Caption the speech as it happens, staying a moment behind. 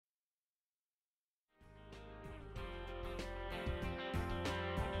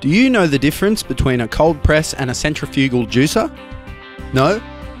Do you know the difference between a cold press and a centrifugal juicer? No?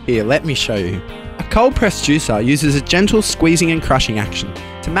 Here, let me show you. A cold press juicer uses a gentle squeezing and crushing action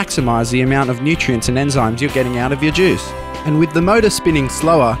to maximise the amount of nutrients and enzymes you're getting out of your juice. And with the motor spinning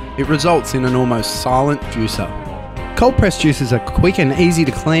slower, it results in an almost silent juicer. Cold press juicers are quick and easy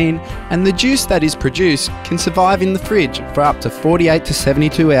to clean, and the juice that is produced can survive in the fridge for up to 48 to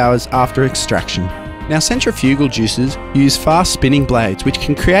 72 hours after extraction. Now, centrifugal juicers use fast spinning blades which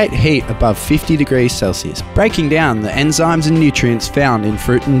can create heat above 50 degrees Celsius, breaking down the enzymes and nutrients found in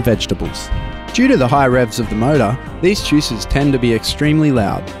fruit and vegetables. Due to the high revs of the motor, these juicers tend to be extremely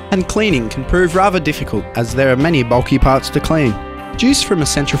loud, and cleaning can prove rather difficult as there are many bulky parts to clean. Juice from a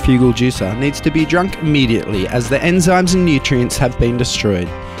centrifugal juicer needs to be drunk immediately as the enzymes and nutrients have been destroyed.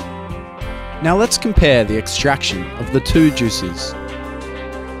 Now let's compare the extraction of the two juicers.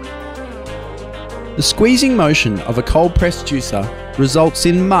 The squeezing motion of a cold press juicer results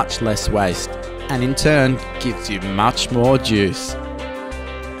in much less waste, and in turn gives you much more juice.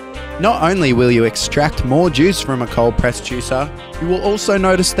 Not only will you extract more juice from a cold press juicer, you will also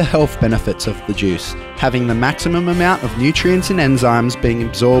notice the health benefits of the juice, having the maximum amount of nutrients and enzymes being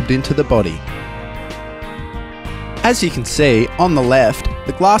absorbed into the body. As you can see, on the left,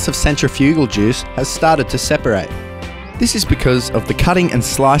 the glass of centrifugal juice has started to separate. This is because of the cutting and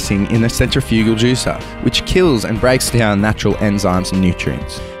slicing in a centrifugal juicer, which kills and breaks down natural enzymes and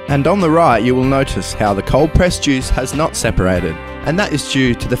nutrients. And on the right, you will notice how the cold pressed juice has not separated, and that is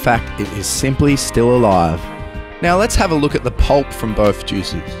due to the fact it is simply still alive. Now let's have a look at the pulp from both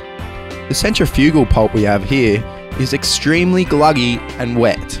juices. The centrifugal pulp we have here is extremely gluggy and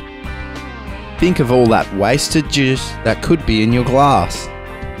wet. Think of all that wasted juice that could be in your glass.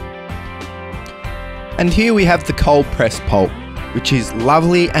 And here we have the cold pressed pulp, which is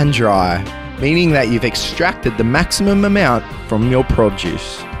lovely and dry, meaning that you've extracted the maximum amount from your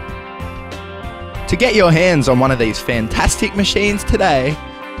produce. To get your hands on one of these fantastic machines today,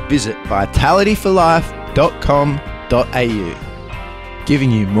 visit vitalityforlife.com.au,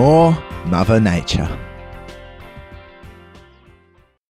 giving you more Mother Nature.